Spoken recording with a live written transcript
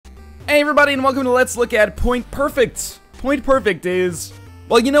Hey everybody, and welcome to Let's Look at Point Perfect. Point Perfect is,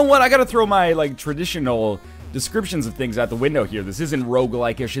 well, you know what? I gotta throw my, traditional descriptions of things out the window here. This isn't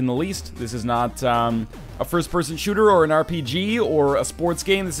roguelike-ish in the least. This is not, a first-person shooter or an RPG or a sports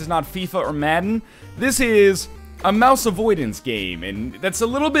game. This is not FIFA or Madden. This is a mouse avoidance game, and that's a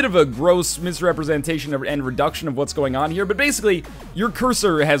little bit of a gross misrepresentation and reduction of what's going on here, but basically, your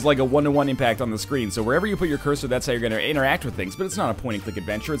cursor has like a one-to-one impact on the screen, so wherever you put your cursor, that's how you're going to interact with things, but it's not a point-and-click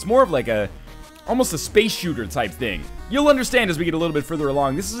adventure. It's more of like almost a space shooter type thing. You'll understand as we get a little bit further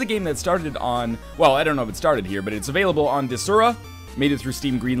along. This is a game that started on, well, I don't know if it started here, but it's available on Desura, made it through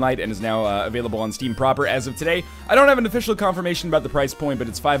Steam Greenlight, and is now available on Steam proper as of today. I don't have an official confirmation about the price point, but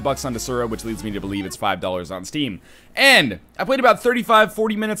it's $5 on Desura, which leads me to believe it's $5 on Steam. And I played about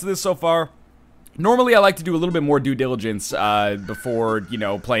 35-40 minutes of this so far. Normally, I like to do a little bit more due diligence before, you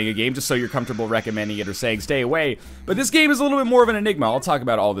know, playing a game, just so you're comfortable recommending it or saying stay away. But this game is a little bit more of an enigma. I'll talk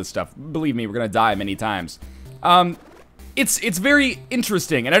about all this stuff. Believe me, we're gonna die many times. It's very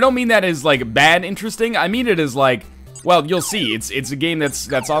interesting, and I don't mean that as, like, bad interesting. I mean it as, like, well, you'll see. It's a game that's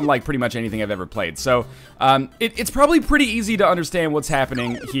unlike pretty much anything I've ever played. So, it's probably pretty easy to understand what's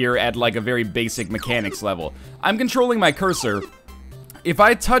happening here at, like, a very basic mechanics level. I'm controlling my cursor. If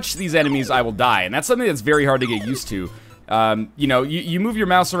I touch these enemies, I will die, and that's something that's very hard to get used to. You know, you move your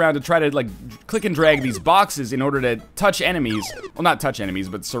mouse around to try to, like, click and drag these boxes in order to touch enemies. Well, not touch enemies,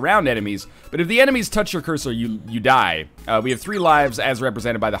 but surround enemies. But if the enemies touch your cursor, you die. We have 3 lives, as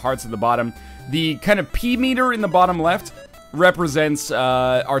represented by the hearts at the bottom. The kind of P meter in the bottom left represents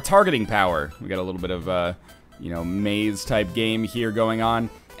our targeting power. We got a little bit of, you know, maze-type game here going on.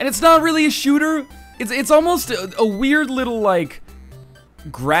 And it's not really a shooter. It's almost a weird little, like,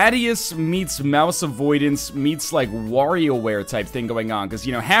 Gradius meets mouse avoidance meets like WarioWare type thing going on, because,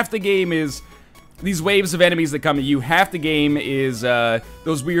 you know, half the game is these waves of enemies that come at you, half the game is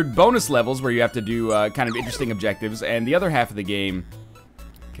those weird bonus levels where you have to do kind of interesting objectives, and the other half of the game,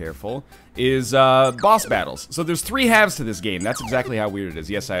 careful, is boss battles. So there's 3 halves to this game. That's exactly how weird it is.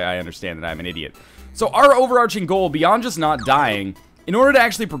 Yes, I understand that I'm an idiot. So our overarching goal, beyond just not dying, in order to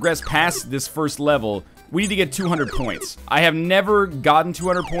actually progress past this first level, we need to get 200 points. I have never gotten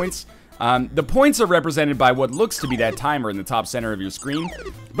 200 points. The points are represented by what looks to be that timer in the top center of your screen.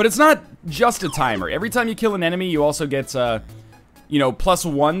 But it's not just a timer. Every time you kill an enemy, you also get, you know,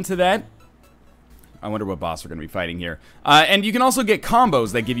 +1 to that. I wonder what boss we're going to be fighting here. And you can also get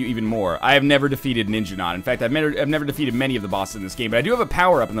combos that give you even more. I have never defeated Ninja Knot. In fact, I've never defeated many of the bosses in this game. But I do have a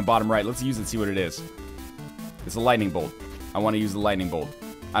power-up in the bottom right. Let's use it and see what it is. It's a lightning bolt. I want to use the lightning bolt.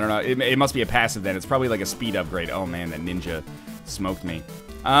 I don't know, it must be a passive then. It's probably like a speed upgrade. Oh man, that ninja smoked me.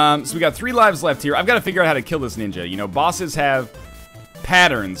 So we got 3 lives left here. I've got to figure out how to kill this ninja. You know, bosses have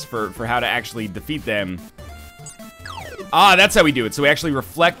patterns for how to actually defeat them. Ah, that's how we do it. So we actually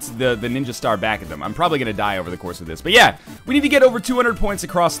reflect the ninja star back at them. I'm probably going to die over the course of this. But yeah, we need to get over 200 points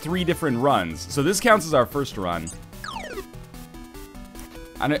across 3 different runs. So this counts as our first run.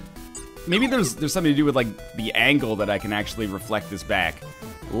 Maybe there's something to do with, like, the angle that I can actually reflect this back.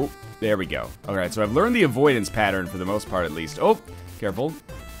 Oh, there we go. Alright, so I've learned the avoidance pattern for the most part, at least. Oh, careful.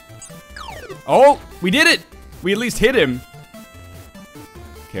 Oh, we did it! We at least hit him.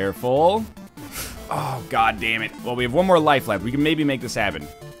 Careful. Oh, god damn it. Well, we have 1 more life left. We can maybe make this happen.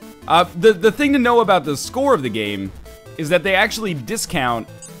 The thing to know about the score of the game is that they actually discount,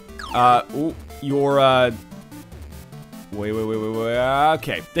 your, Wait.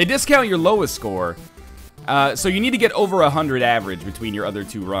 Okay. They discount your lowest score. So you need to get over 100 average between your other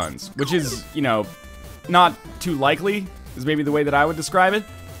 2 runs, which is, you know, not too likely, is maybe the way that I would describe it.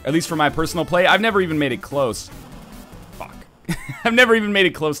 At least for my personal play. I've never even made it close. Fuck. I've never even made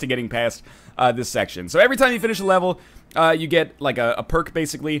it close to getting past this section. So every time you finish a level, you get, like, a perk,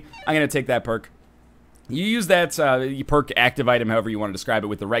 basically. I'm gonna take that perk. You use that perk active item, however you want to describe it,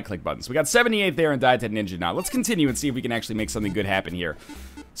 with the right-click button. So we got 78 there and died to Ninja Knot. Let's continue and see if we can actually make something good happen here.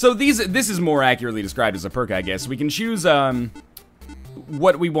 So this is more accurately described as a perk, I guess. We can choose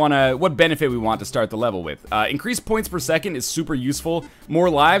what benefit we want to start the level with. Increased points per second is super useful. More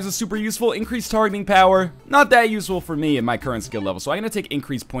lives is super useful. Increased targeting power, not that useful for me at my current skill level. So I'm going to take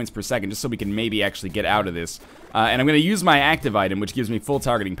increased points per second just so we can maybe actually get out of this. And I'm going to use my active item, which gives me full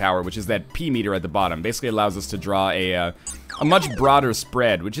targeting power, which is that P meter at the bottom. Basically allows us to draw a much broader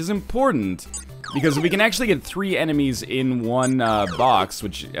spread, which is important because we can actually get 3 enemies in one box,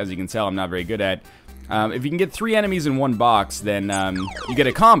 which, as you can tell, I'm not very good at. If you can get 3 enemies in one box, then you get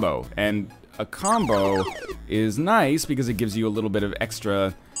a combo. And a combo is nice because it gives you a little bit of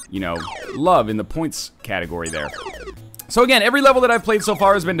extra, you know, love in the points category there. So again, every level that I've played so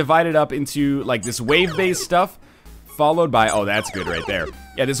far has been divided up into, like, this wave-based stuff, followed by, oh, that's good right there,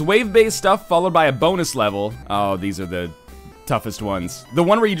 Yeah, this wave-based stuff followed by a bonus level. Oh, these are the toughest ones. The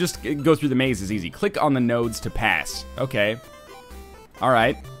one where you just go through the maze is easy. Click on the nodes to pass. Okay.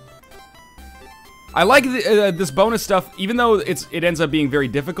 Alright. I like this bonus stuff, even though it ends up being very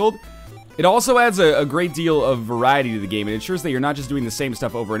difficult. It also adds a great deal of variety to the game. It ensures that you're not just doing the same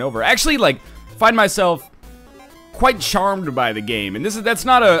stuff over and over. Actually, like, find myself quite charmed by the game. And that's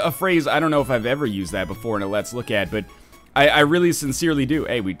not a phrase, I don't know if I've ever used that before in a Let's Look At, but I really sincerely do.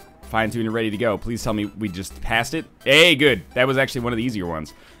 Hey, we fine-tuned and ready to go. Please tell me we just passed it. Hey, good. That was actually one of the easier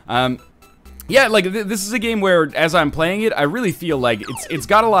ones. Yeah, like, this is a game where, as I'm playing it, I really feel like it's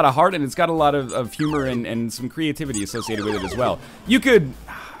got a lot of heart, and it's got a lot of humor and some creativity associated with it as well. You could...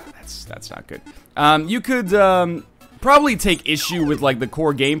 That's not good. You could probably take issue with, like, the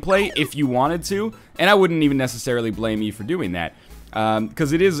core gameplay if you wanted to, and I wouldn't even necessarily blame you for doing that.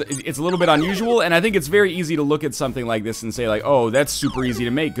 Because it's a little bit unusual, and I think it's very easy to look at something like this and say, like, oh, that's super easy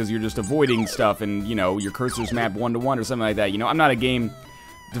to make because you're just avoiding stuff and, you know, your cursor's mapped 1-to-1 or something like that. You know, I'm not a game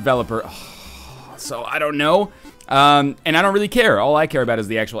developer, so I don't know. And I don't really care. All I care about is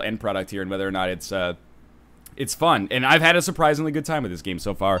the actual end product here and whether or not it's fun. And I've had a surprisingly good time with this game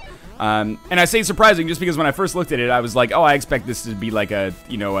so far. And I say surprising just because when I first looked at it, I was like, oh, I expect this to be like an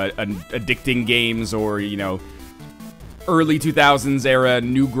addicting games or, you know, early 2000s era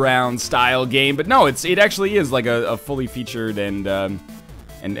Newgrounds style game, but no, it actually is like a fully featured and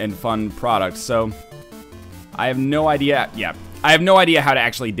fun product. So I have no idea. Yeah, I have no idea how to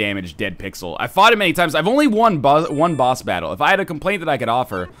actually damage Dead Pixel. I fought it many times. I've only won one boss battle. If I had a complaint that I could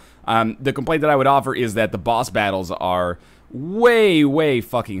offer, the complaint that I would offer is that the boss battles are way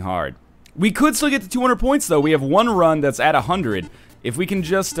fucking hard. We could still get to 200 points though. We have one run that's at 100. If we can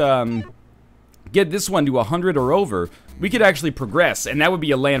just get this one to 100 or over, we could actually progress, and that would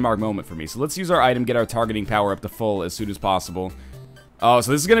be a landmark moment for me. So let's use our item, get our targeting power up to full as soon as possible. Oh,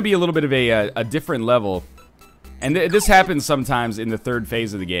 so this is going to be a little bit of a different level. And this happens sometimes in the third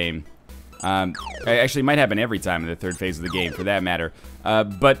phase of the game. Actually, it might happen every time in the third phase of the game, for that matter.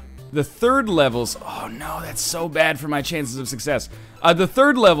 But the third levels... Oh, no, that's so bad for my chances of success. The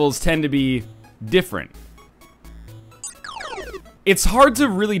third levels tend to be different. It's hard to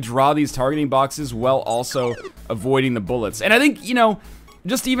really draw these targeting boxes while also avoiding the bullets. And I think, you know,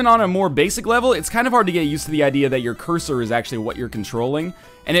 just even on a more basic level, it's kind of hard to get used to the idea that your cursor is actually what you're controlling.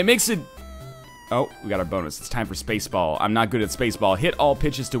 And it makes it... Oh, we got our bonus. It's time for Spaceball. I'm not good at Spaceball. Hit all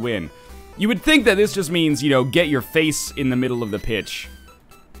pitches to win. You would think that this just means, you know, get your face in the middle of the pitch.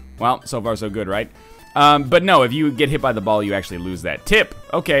 Well, so far so good, right? But no, if you get hit by the ball, you actually lose that. Tip!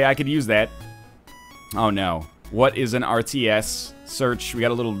 Okay, I could use that. Oh no. What is an RTS? Search. We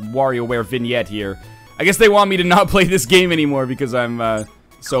got a little WarioWare vignette here. I guess they want me to not play this game anymore because I'm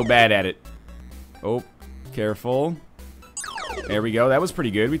so bad at it. Oh, careful. There we go. That was pretty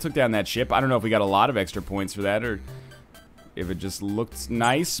good. We took down that ship. I don't know if we got a lot of extra points for that or if it just looked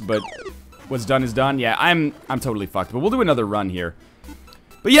nice, but what's done is done. Yeah, I'm totally fucked, but we'll do another run here.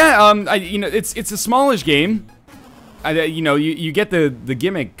 But yeah, you know, it's a smallish game. You know, you get the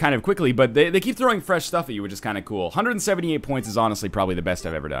gimmick kind of quickly, but they keep throwing fresh stuff at you, which is kind of cool. 178 points is honestly probably the best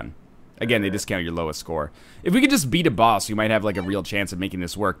I've ever done. Again, they discount your lowest score. If we could just beat a boss, we might have like a real chance of making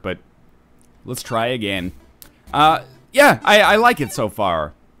this work, but let's try again. Yeah, I like it so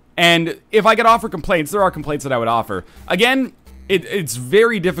far. And if I could offer complaints, there are complaints that I would offer. Again, it's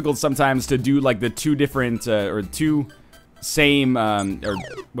very difficult sometimes to do like the two different, or two same, or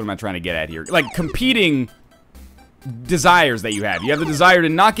what am I trying to get at here? Like competing desires that you have. You have the desire to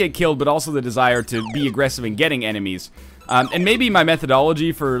not get killed, but also the desire to be aggressive in getting enemies. And maybe my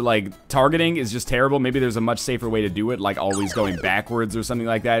methodology for, like, targeting is just terrible. Maybe there's a much safer way to do it, like always going backwards or something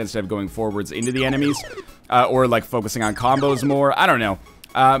like that instead of going forwards into the enemies. Or, like, focusing on combos more. I don't know.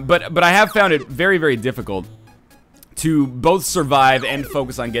 But I have found it very, very difficult to both survive and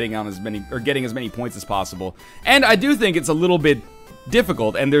focus on getting as many points as possible. And I do think it's a little bit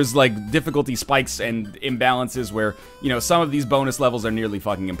difficult, and there's like difficulty spikes and imbalances where, you know, some of these bonus levels are nearly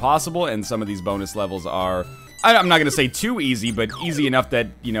fucking impossible, and some of these bonus levels are, I'm not gonna say too easy, but easy enough that,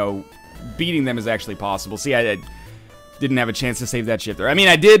 you know, beating them is actually possible. See, I didn't have a chance to save that shit there. I mean,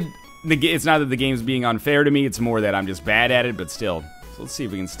 I did. It's not that the game's being unfair to me, it's more that I'm just bad at it, but still. So let's see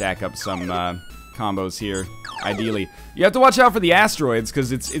if we can stack up some combos here, ideally. You have to watch out for the asteroids,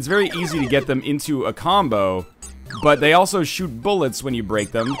 because it's very easy to get them into a combo. But they also shoot bullets when you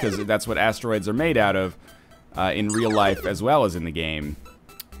break them, because that's what asteroids are made out of in real life as well as in the game.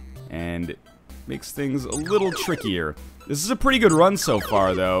 And it makes things a little trickier. This is a pretty good run so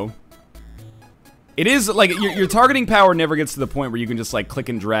far, though. It is, like, your targeting power never gets to the point where you can just, like, click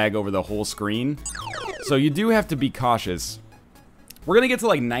and drag over the whole screen. So you do have to be cautious. We're gonna get to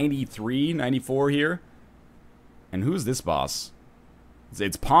like 93, 94 here. And who's this boss?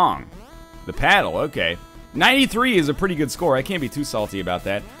 It's Pong. The paddle, okay. 93 is a pretty good score. I can't be too salty about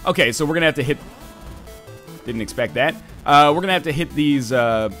that. Okay, so we're gonna have to hit... Didn't expect that. We're gonna have to hit these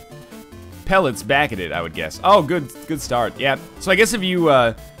pellets back at it, I would guess. Oh, good start. Yeah. So I guess if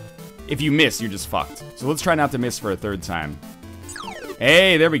you miss, you're just fucked. So let's try not to miss for a third time.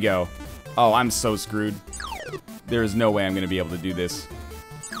 Hey, there we go. Oh, I'm so screwed. There is no way I'm gonna be able to do this.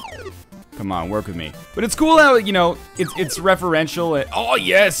 Come on, work with me. But it's cool how, you know, it's referential. Oh,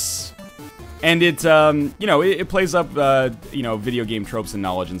 yes! And it, you know, it plays up, you know, video game tropes and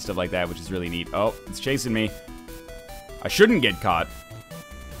knowledge and stuff like that, which is really neat. Oh, it's chasing me. I shouldn't get caught.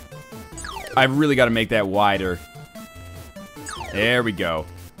 I've really got to make that wider. There we go.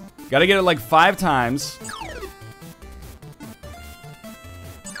 Gotta get it like 5 times.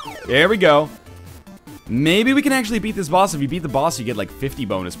 There we go. Maybe we can actually beat this boss. If you beat the boss, you get like 50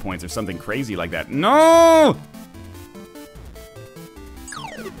 bonus points or something crazy like that. No!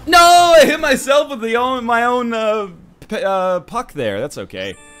 No! I hit myself with my own puck there. That's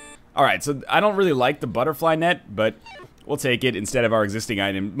okay. Alright, so I don't really like the butterfly net, but we'll take it instead of our existing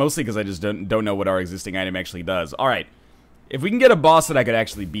item. Mostly because I just don't know what our existing item actually does. Alright. If we can get a boss that I could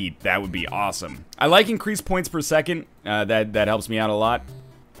actually beat, that would be awesome. I like increased points per second. That helps me out a lot.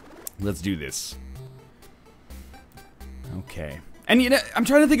 Let's do this. Okay. And, you know, I'm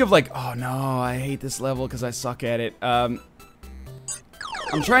trying to think of, like, oh, no, I hate this level because I suck at it. I'm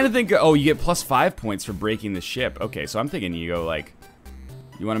trying to think, oh, you get plus 5 points for breaking the ship. Okay, so I'm thinking you go, like,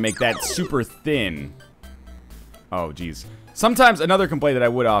 you want to make that super thin. Oh, geez. Sometimes, another complaint that I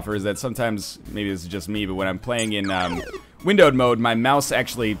would offer is that sometimes, maybe this is just me, but when I'm playing in windowed mode, my mouse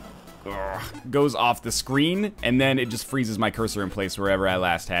actually goes off the screen, and then it just freezes my cursor in place wherever I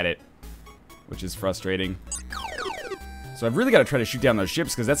last had it, which is frustrating. So I've really got to try to shoot down those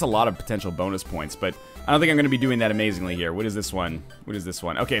ships, because that's a lot of potential bonus points, but I don't think I'm going to be doing that amazingly here. What is this one? What is this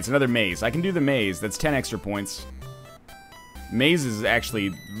one? Okay, it's another maze. I can do the maze. That's 10 extra points. Maze is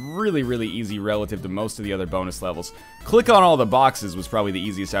actually really, really easy relative to most of the other bonus levels. Click on all the boxes was probably the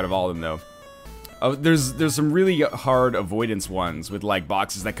easiest out of all of them, though. Oh, there's some really hard avoidance ones with, like,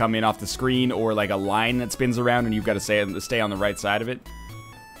 boxes that come in off the screen or, like, a line that spins around and you've got to stay on the right side of it.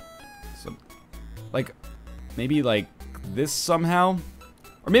 So, like, maybe, like, this somehow?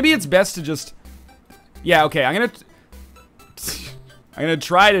 Or maybe it's best to just... Yeah, okay, I'm gonna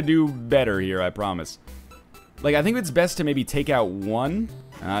try to do better here, I promise. Like, I think it's best to maybe take out one.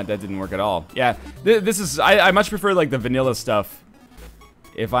 That didn't work at all. Yeah, this is... I much prefer, like, the vanilla stuff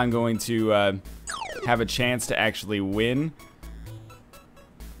if I'm going to have a chance to actually win.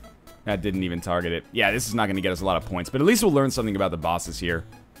 That didn't even target it. Yeah, this is not going to get us a lot of points, but at least we'll learn something about the bosses here.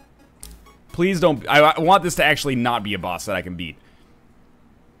 Please don't... I want this to actually not be a boss that I can beat.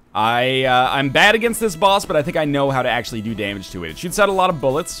 I'm bad against this boss, but I think I know how to actually do damage to it. It shoots out a lot of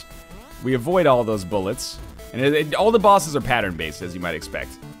bullets. We avoid all those bullets. And all the bosses are pattern-based, as you might expect.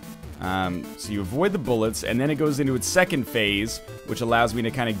 So you avoid the bullets, and then it goes into its second phase, which allows me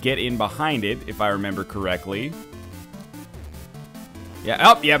to kind of get in behind it, if I remember correctly. Yeah,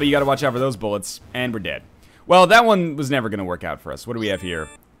 oh, yeah, but you gotta watch out for those bullets, and we're dead. Well, that one was never gonna work out for us. What do we have here?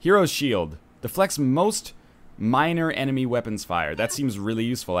 Hero's Shield. Deflects most minor enemy weapons fire. That seems really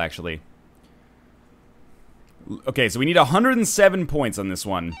useful, actually. Okay, so we need 107 points on this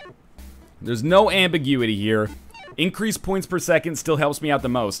one. There's no ambiguity here. Increased points per second still helps me out the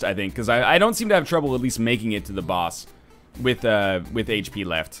most, I think, because I don't seem to have trouble at least making it to the boss with HP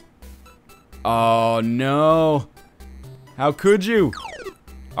left. Oh, no. How could you?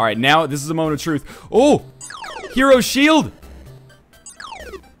 All right, now this is a moment of truth. Oh, Hero Shield.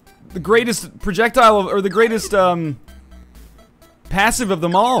 The greatest projectile, or the greatest passive of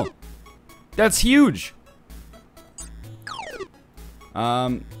them all. That's huge.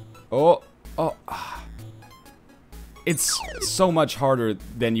 Oh. It's so much harder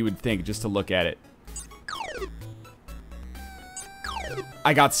than you would think just to look at it.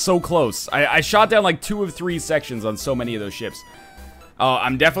 I got so close. I shot down like 2 of 3 sections on so many of those ships. Oh,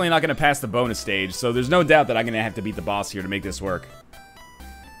 I'm definitely not going to pass the bonus stage, so there's no doubt that I'm going to have to beat the boss here to make this work.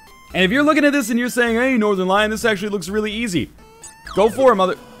 And if you're looking at this and you're saying, hey, Northern Lion, this actually looks really easy. Go for it,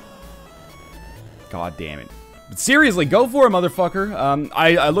 mother... God damn it. But seriously, go for it, motherfucker.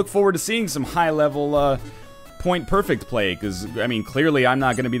 I look forward to seeing some high-level, point perfect play, because, I mean, clearly I'm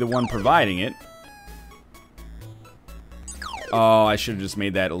not going to be the one providing it. Oh, I should have just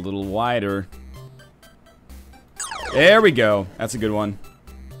made that a little wider. There we go. That's a good one.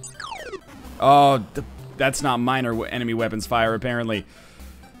 Oh, that's not minor enemy weapons fire, apparently.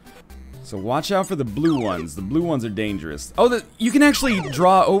 So watch out for the blue ones. The blue ones are dangerous. Oh, you can actually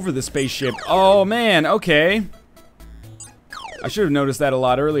draw over the spaceship. Oh, man, okay. I should have noticed that a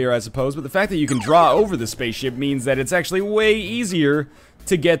lot earlier, I suppose, but the fact that you can draw over the spaceship means that it's actually way easier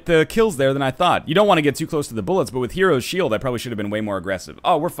to get the kills there than I thought. You don't want to get too close to the bullets, but with Hero's Shield, I probably should have been way more aggressive.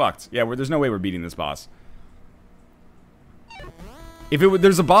 Oh, we're fucked. Yeah, there's no way we're beating this boss.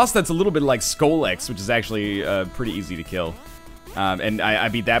 There's a boss that's a little bit like Skolex, which is actually pretty easy to kill. And I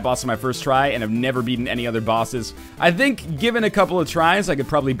beat that boss on my first try, and I've never beaten any other bosses. I think, given a couple of tries, I could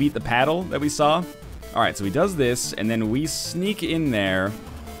probably beat the paddle that we saw. Alright, so he does this, and then we sneak in there.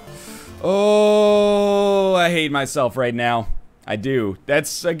 Oh, I hate myself right now. I do.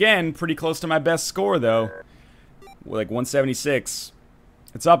 That's, again, pretty close to my best score, though. Like 176.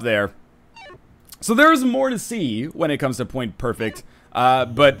 It's up there. So there's more to see when it comes to Point Perfect.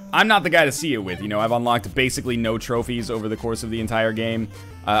 But I'm not the guy to see it with. You know, I've unlocked basically no trophies over the course of the entire game.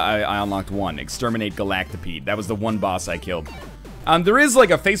 I unlocked one, Exterminate Galactipede. That was the one boss I killed. There is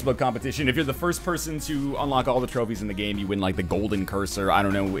like a Facebook competition. If you're the first person to unlock all the trophies in the game, you win like the golden cursor. I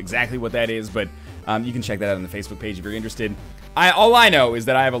don't know exactly what that is, but you can check that out on the Facebook page if you're interested. All I know is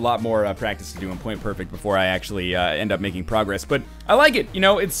that I have a lot more practice to do in Point Perfect before I actually end up making progress. But I like it. You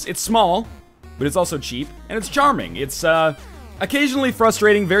know, it's small, but it's also cheap, and it's charming. It's occasionally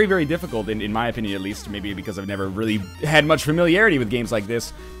frustrating, very, very difficult, in my opinion at least, maybe because I've never really had much familiarity with games like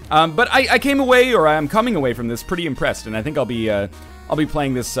this. But I came away, or I'm coming away from this pretty impressed, and I think I'll be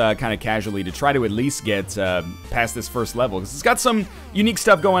playing this kind of casually to try to at least get past this first level, because it's got some unique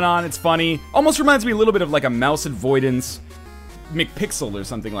stuff going on, it's funny, almost reminds me a little bit of like a Mouse Avoidance McPixel or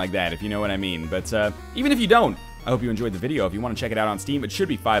something like that, if you know what I mean. But even if you don't, I hope you enjoyed the video. If you want to check it out on Steam, it should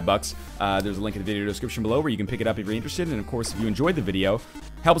be $5. There's a link in the video description below where you can pick it up if you're interested. And of course, if you enjoyed the video,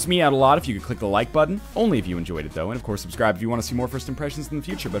 helps me out a lot if you could click the like button. Only if you enjoyed it, though. And of course, subscribe if you want to see more first impressions in the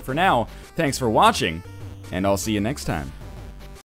future. But for now, thanks for watching, and I'll see you next time.